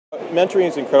Mentoring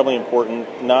is incredibly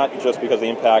important, not just because of the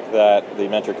impact that the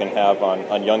mentor can have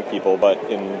on young people, but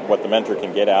in what the mentor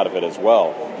can get out of it as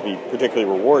well, to be particularly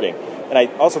rewarding. And I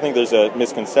also think there's a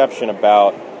misconception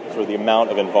about sort of the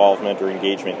amount of involvement or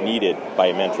engagement needed by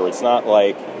a mentor. It's not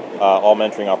like all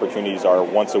mentoring opportunities are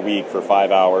once a week for 5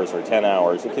 hours or 10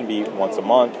 hours. It can be once a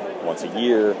month, once a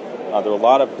year. There are a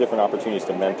lot of different opportunities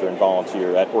to mentor and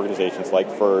volunteer at organizations like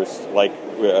FIRST, like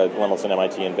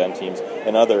Lemelson-MIT Invent Teams,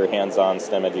 and other hands-on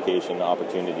STEM education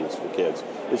opportunities for kids.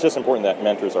 It's just important that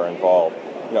mentors are involved.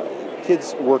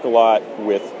 Kids work a lot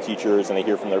with teachers and they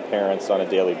hear from their parents on a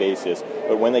daily basis,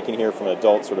 but when they can hear from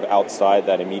adults sort of outside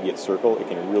that immediate circle, it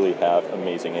can really have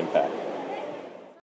amazing impact.